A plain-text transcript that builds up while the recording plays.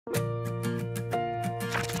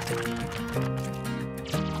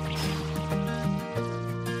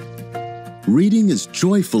Reading is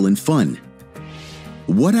joyful and fun.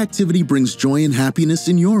 What activity brings joy and happiness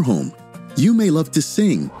in your home? You may love to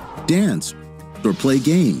sing, dance, or play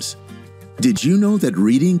games. Did you know that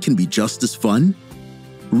reading can be just as fun?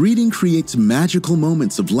 Reading creates magical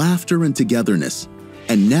moments of laughter and togetherness.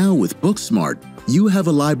 And now with BookSmart, you have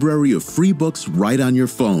a library of free books right on your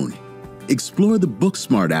phone. Explore the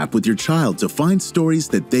BookSmart app with your child to find stories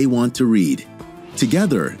that they want to read.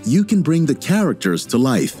 Together, you can bring the characters to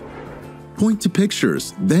life. Point to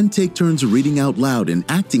pictures, then take turns reading out loud and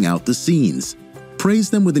acting out the scenes. Praise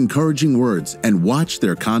them with encouraging words and watch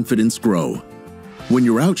their confidence grow. When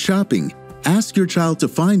you're out shopping, ask your child to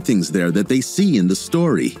find things there that they see in the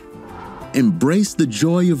story. Embrace the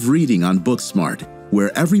joy of reading on BookSmart,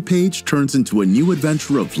 where every page turns into a new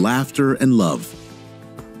adventure of laughter and love.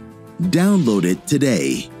 Download it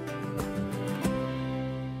today.